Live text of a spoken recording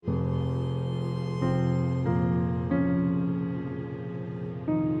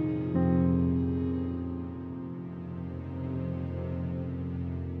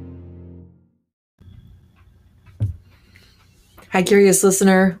Hi, curious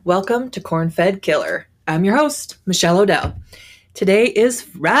listener. Welcome to Corn Fed Killer. I'm your host, Michelle Odell. Today is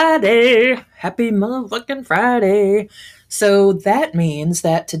Friday. Happy motherfucking Friday. So that means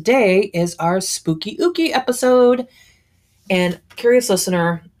that today is our spooky ooky episode. And curious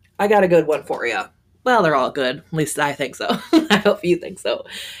listener, I got a good one for you. Well, they're all good. At least I think so. I hope you think so.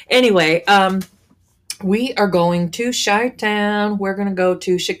 Anyway, we are going to Chi-Town. We're going to go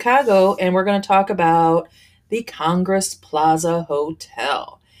to Chicago and we're going to talk about the Congress Plaza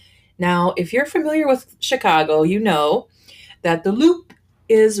Hotel. Now, if you're familiar with Chicago, you know that the Loop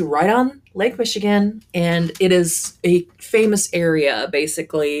is right on Lake Michigan and it is a famous area,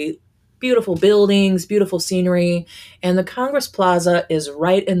 basically. Beautiful buildings, beautiful scenery, and the Congress Plaza is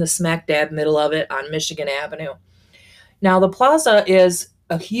right in the smack dab middle of it on Michigan Avenue. Now, the plaza is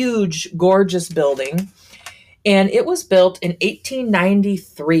a huge, gorgeous building, and it was built in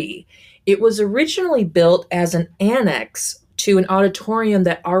 1893. It was originally built as an annex to an auditorium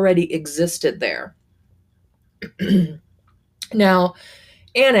that already existed there. Now,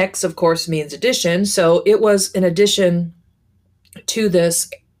 annex, of course, means addition, so it was an addition to this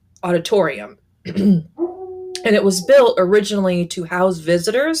auditorium. And it was built originally to house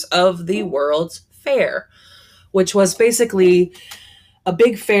visitors of the World's Fair, which was basically a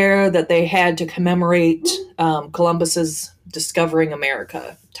big fair that they had to commemorate Columbus's discovering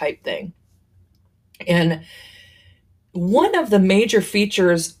America type thing. And one of the major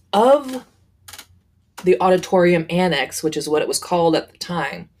features of the auditorium annex, which is what it was called at the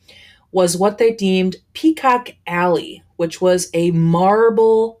time, was what they deemed Peacock Alley, which was a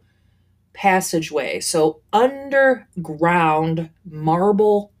marble passageway. So underground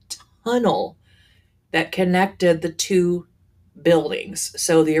marble tunnel that connected the two buildings.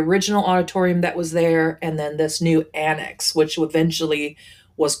 So the original auditorium that was there, and then this new annex, which eventually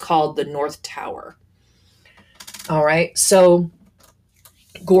was called the North Tower. All right, so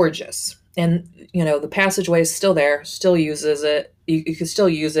gorgeous. And, you know, the passageway is still there, still uses it. You can still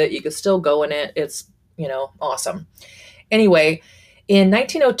use it. You can still go in it. It's, awesome. Anyway, in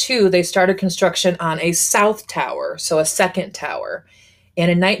 1902, they started construction on a south tower, so a second tower.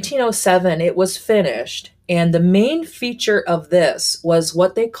 And in 1907, it was finished. And the main feature of this was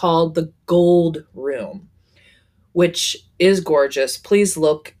what they called the Gold Room, which is gorgeous. Please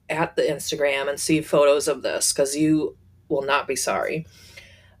look at the Instagram and see photos of this because you will not be sorry.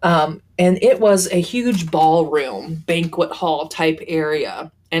 And it was a huge ballroom, banquet hall type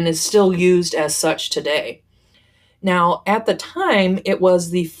area, and is still used as such today. Now, at the time, it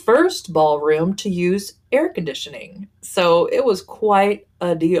was the first ballroom to use air conditioning. So it was quite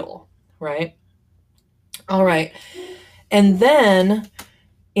a deal, right? All right. And then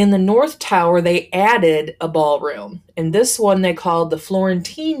in the North Tower, they added a ballroom. And this one they called the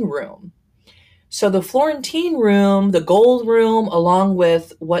Florentine Room. So the Florentine Room, the Gold Room, along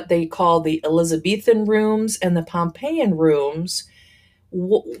with what they call the Elizabethan rooms and the Pompeian rooms,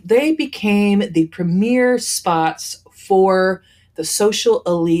 they became the premier spots for the social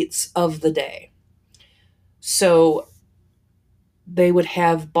elites of the day. So they would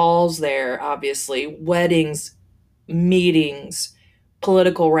have balls there, obviously, weddings, meetings,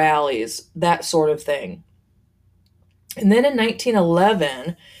 political rallies, that sort of thing. And then in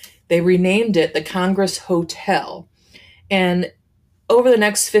 1911, they renamed it the Congress Hotel. And over the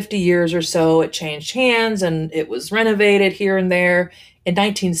next 50 years or so, it changed hands and it was renovated here and there. In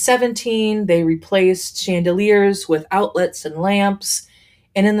 1917, they replaced chandeliers with outlets and lamps.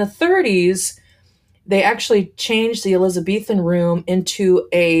 And in the 30s, they actually changed the Elizabethan room into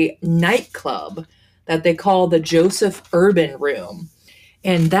a nightclub that they call the Joseph Urban Room.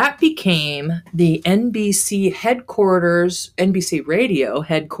 And that became the NBC headquarters, NBC radio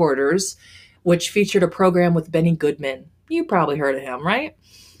headquarters, which featured a program with Benny Goodman. You probably heard of him, right?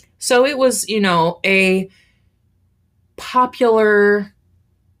 So it was, a popular,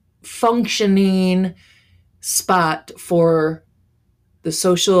 functioning spot for the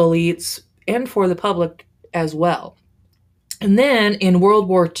social elites and for the public as well. And then in World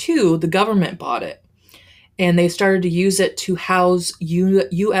War II, the government bought it. And they started to use it to house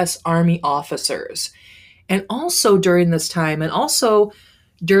U.S. Army officers. And also during this time, and also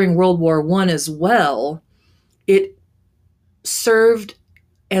during World War I as well, it served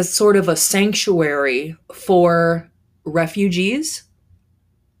as sort of a sanctuary for refugees,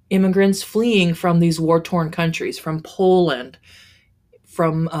 immigrants fleeing from these war-torn countries, from Poland,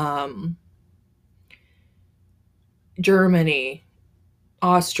 from Germany,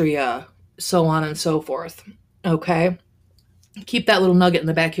 Austria, so on and so forth. Okay? Keep that little nugget in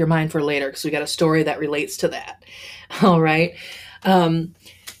the back of your mind for later because we got a story that relates to that. All right?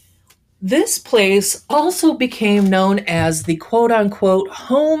 This place also became known as the quote unquote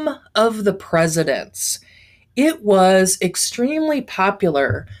home of the presidents. It was extremely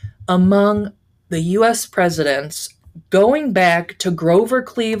popular among the US presidents going back to Grover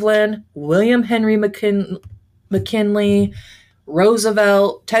Cleveland, William Henry McKinley,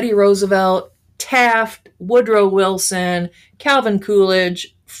 Roosevelt, Teddy Roosevelt, Taft, Woodrow Wilson, Calvin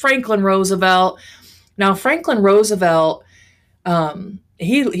Coolidge, Franklin Roosevelt. Now, Franklin Roosevelt,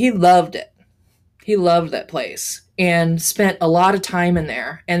 he loved it. He loved that place and spent a lot of time in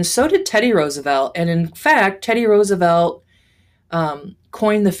there. And so did Teddy Roosevelt. And in fact, Teddy Roosevelt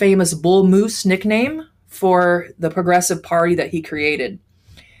coined the famous Bull Moose nickname for the Progressive Party that he created.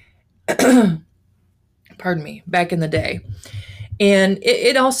 Pardon me, back in the day. And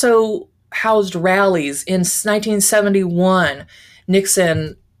it also housed rallies. In 1971,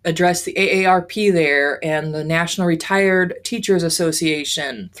 Nixon addressed the AARP there and the National Retired Teachers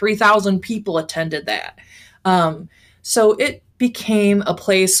Association. 3,000 people attended that. So it became a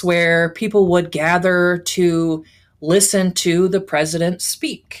place where people would gather to listen to the president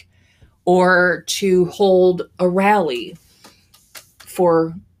speak or to hold a rally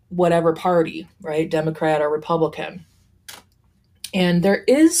for whatever party, right? Democrat or Republican. And there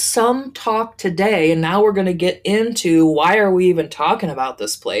is some talk today, and now we're going to get into why are we even talking about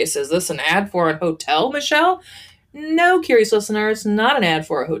this place? Is this an ad for a hotel, Michelle? No, curious listener, it's not an ad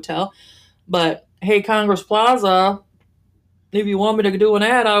for a hotel. But hey, Congress Plaza, if you want me to do an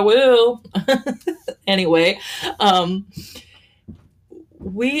ad, I will. Anyway,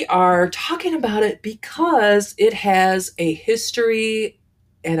 we are talking about it because it has a history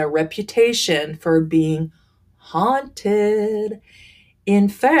and a reputation for being haunted. In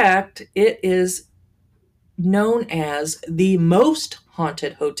fact, it is known as the most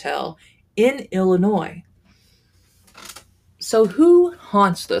haunted hotel in Illinois. So, who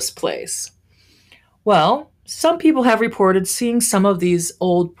haunts this place? Well, some people have reported seeing some of these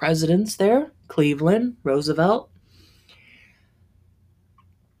old presidents there, Cleveland, Roosevelt.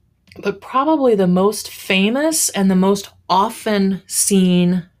 But probably the most famous and the most often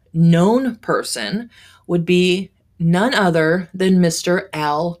seen known person would be none other than Mr.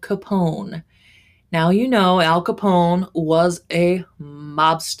 Al Capone. Now, you know, Al Capone was a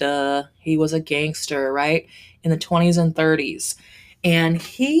mobster. He was a gangster, right? In the 20s and 30s. And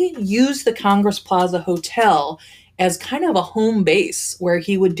he used the Congress Plaza Hotel as kind of a home base where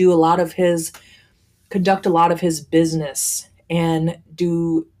he would do conduct a lot of his business and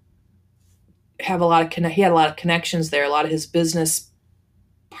he had a lot of connections there. A lot of his business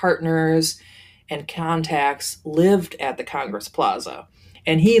partners and contacts lived at the Congress Plaza.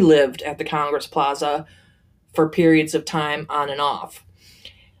 And he lived at the Congress Plaza for periods of time on and off.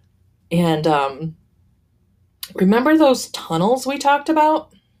 And remember those tunnels we talked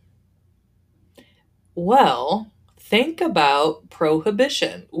about? Well, think about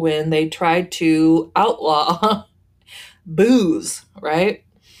Prohibition when they tried to outlaw booze, right?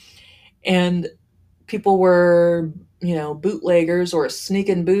 And people were, bootleggers or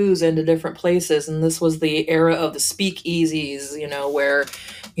sneaking booze into different places. And this was the era of the speakeasies, where,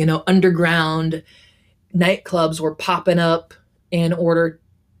 underground nightclubs were popping up in order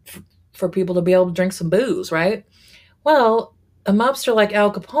for people to be able to drink some booze, right? Well, a mobster like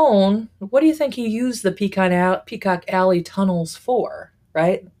Al Capone, what do you think he used the Peacock Alley tunnels for,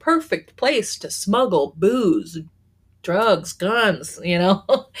 right? Perfect place to smuggle booze, drugs, guns,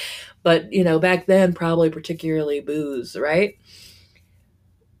 But, back then, probably particularly booze, right?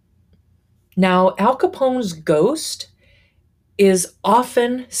 Now, Al Capone's ghost is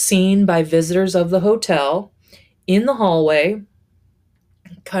often seen by visitors of the hotel in the hallway,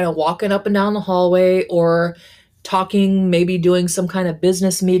 kind of walking up and down the hallway or talking, maybe doing some kind of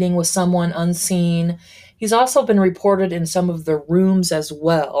business meeting with someone unseen. He's also been reported in some of the rooms as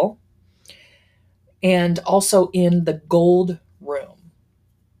well, and also in the gold room.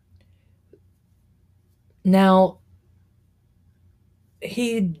 Now,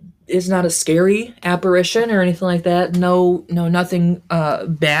 he is not a scary apparition or anything like that. No, nothing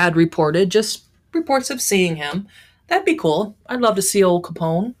bad reported. Just reports of seeing him. That'd be cool. I'd love to see old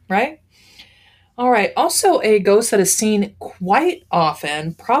Capone, right? All right. Also, a ghost that is seen quite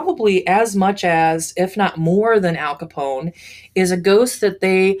often, probably as much as, if not more than Al Capone, is a ghost that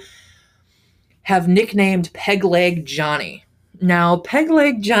they have nicknamed Peg Leg Johnny. Now, Peg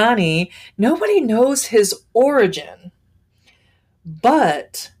Leg Johnny, nobody knows his origin,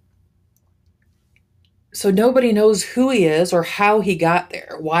 but so nobody knows who he is or how he got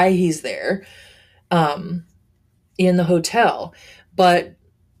there, why he's there in the hotel. But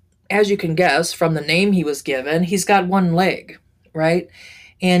as you can guess from the name he was given, he's got one leg, right?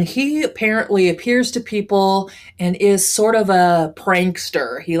 And he apparently appears to people and is sort of a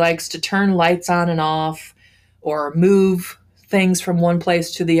prankster. He likes to turn lights on and off or move things from one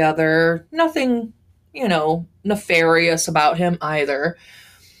place to the other. Nothing, nefarious about him either.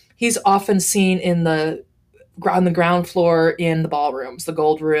 He's often seen on the ground floor in the ballrooms, the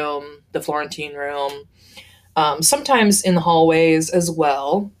gold room, the Florentine room, sometimes in the hallways as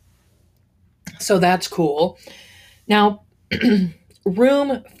well. So that's cool. Now,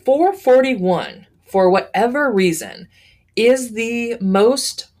 room 441, for whatever reason, is the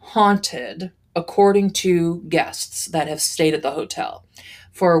most haunted according to guests that have stayed at the hotel.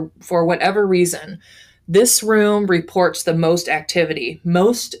 For whatever reason, this room reports the most activity.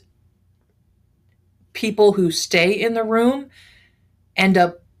 Most people who stay in the room end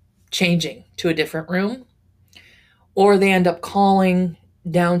up changing to a different room, or they end up calling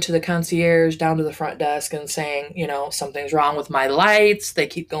down to the concierge, down to the front desk, and saying, something's wrong with my lights. They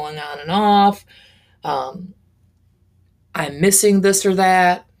keep going on and off. I'm missing this or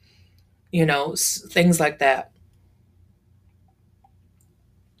that, things like that.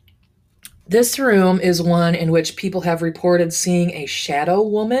 This room is one in which people have reported seeing a shadow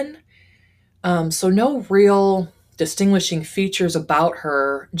woman. So no real distinguishing features about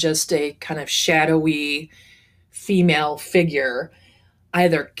her, just a kind of shadowy female figure,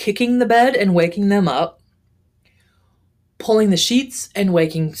 either kicking the bed and waking them up, pulling the sheets and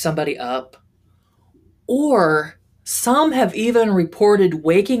waking somebody up, or some have even reported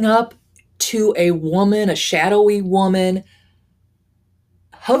waking up to a woman, a shadowy woman,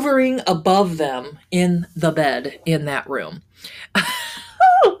 hovering above them in the bed in that room.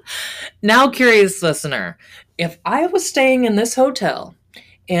 Now, curious listener, if I was staying in this hotel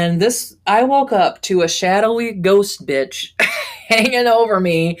and I woke up to a shadowy ghost bitch hanging over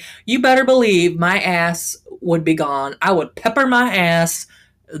me, you better believe my ass would be gone. I would pepper my ass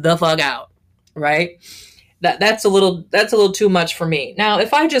the fuck out, right? That's a little too much for me. Now,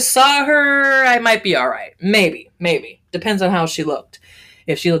 if I just saw her, I might be all right. Maybe. Depends on how she looked.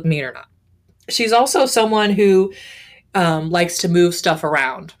 If she looked mean or not. She's also someone who likes to move stuff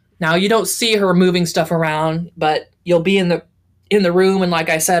around. Now, you don't see her moving stuff around, but you'll be in the room, and like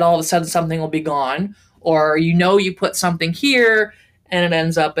I said, all of a sudden something will be gone, or you put something here and it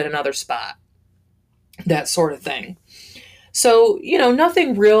ends up in another spot. That sort of thing. So,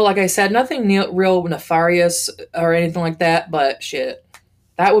 nothing real, like I said, nothing real nefarious or anything like that, but shit,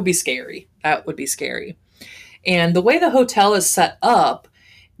 that would be scary. That would be scary. And the way the hotel is set up,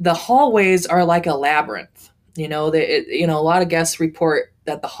 the hallways are like a labyrinth. A lot of guests report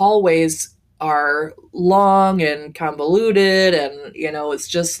that the hallways are long and convoluted, and, it's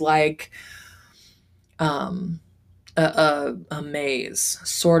just like a maze,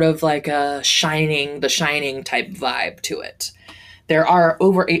 sort of like the Shining type vibe to it. There are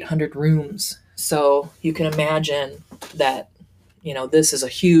over 800 rooms, so you can imagine that, this is a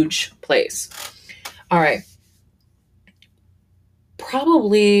huge place. All right.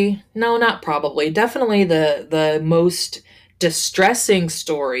 Definitely the most distressing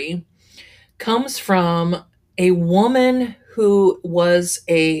story comes from a woman who was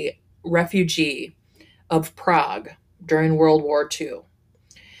a refugee of Prague during World War II.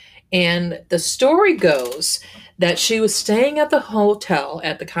 And the story goes that she was staying at the hotel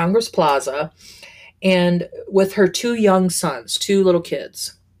at the Congress Plaza and with her two young sons, two little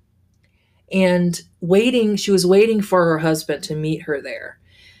kids. And she was waiting for her husband to meet her there.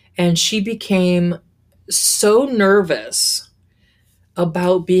 And she became so nervous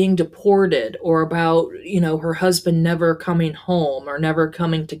about being deported, or about, her husband never coming home or never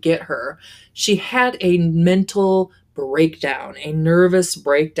coming to get her. She had a mental breakdown, a nervous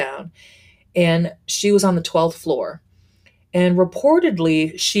breakdown. And she was on the 12th floor. And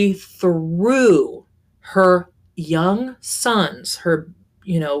reportedly, she threw her young sons, her,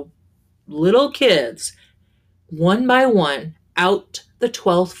 little kids, one by one, out the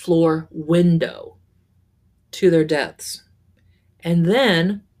 12th floor window to their deaths, and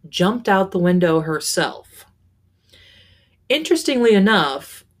then jumped out the window herself. Interestingly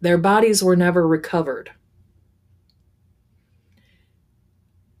enough, their bodies were never recovered.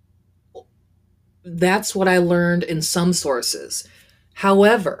 That's what I learned in some sources.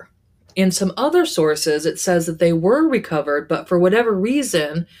 However, in some other sources, it says that they were recovered, but for whatever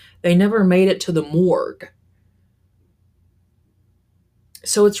reason, they never made it to the morgue.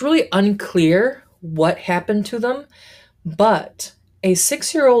 So it's really unclear what happened to them, but a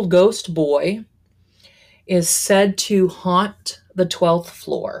 6-year-old ghost boy is said to haunt the 12th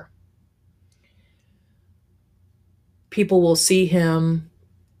floor. People will see him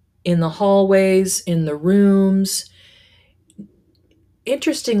in the hallways, in the rooms.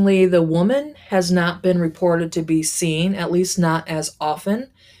 Interestingly, the woman has not been reported to be seen, at least not as often.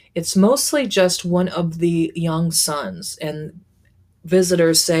 It's mostly just one of the young sons, and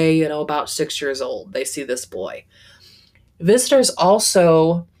visitors say, about 6 years old, they see this boy. Visitors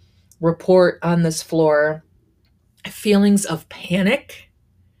also report on this floor feelings of panic,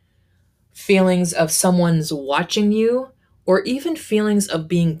 feelings of someone's watching you, or even feelings of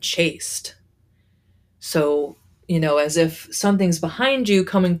being chased. So, as if something's behind you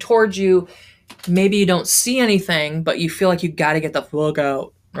coming towards you. Maybe you don't see anything, but you feel like you got to get the fuck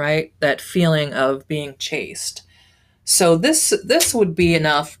out, right? That feeling of being chased. So this would be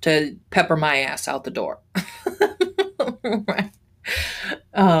enough to pepper my ass out the door. Right.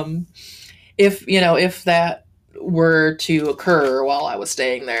 Um, if that were to occur while I was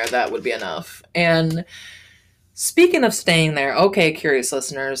staying there, that would be enough. And speaking of staying there, okay, curious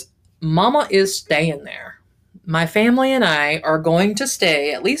listeners, Mama is staying there. My family and I are going to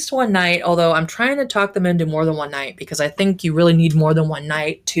stay at least one night, although I'm trying to talk them into more than one night because I think you really need more than one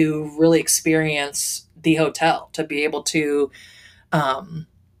night to really experience the hotel, to be able to um,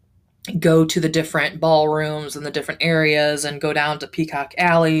 go to the different ballrooms and the different areas and go down to Peacock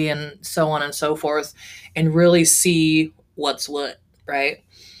Alley and so on and so forth and really see what's what, right?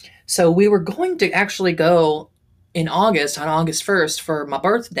 So we were going to actually go in August, on August 1st for my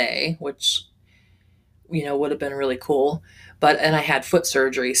birthday, which, would have been really cool. And I had foot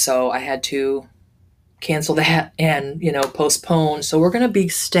surgery, so I had to cancel that and, postpone. So we're going to be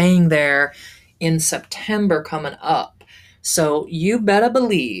staying there in September coming up. So you better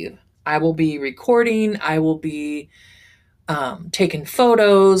believe I will be recording, I will be taking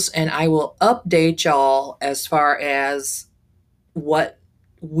photos, and I will update y'all as far as what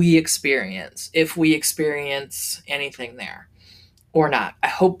we experience, if we experience anything there or not. I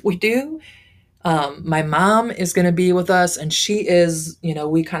hope we do. My mom is going to be with us, and she is,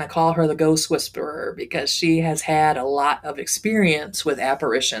 we kind of call her the ghost whisperer because she has had a lot of experience with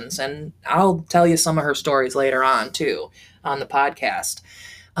apparitions. And I'll tell you some of her stories later on, too, on the podcast.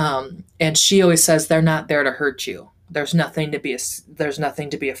 And she always says they're not there to hurt you. There's nothing to be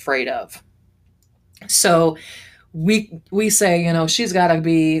afraid of. So we say, she's got to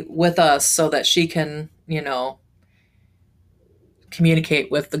be with us so that she can, communicate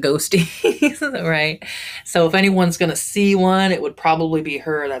with the ghosties, right? So if anyone's going to see one, it would probably be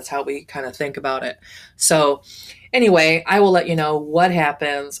her. That's how we kind of think about it. So anyway, I will let you know what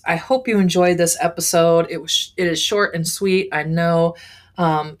happens. I hope you enjoyed this episode. It is short and sweet, I know.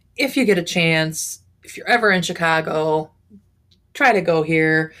 If you get a chance, if you're ever in Chicago, try to go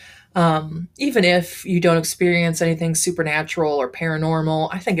here. Even if you don't experience anything supernatural or paranormal,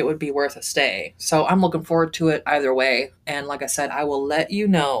 I think it would be worth a stay. So I'm looking forward to it either way. And like I said, I will let you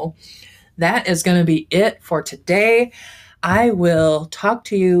know. That is going to be it for today. I will talk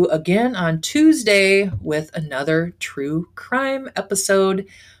to you again on Tuesday with another true crime episode.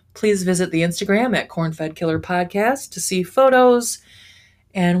 Please visit the Instagram at Cornfed Killer Podcast to see photos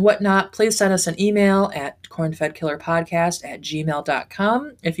and whatnot. Please send us an email at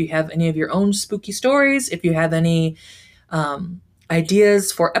cornfedkillerpodcast@gmail.com if you have any of your own spooky stories, if you have any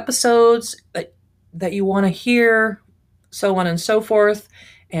ideas for episodes that you want to hear, so on and so forth.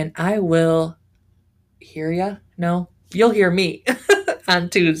 And I will hear ya. No, you'll hear me on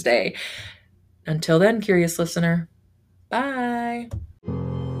Tuesday. Until then, curious listener, bye.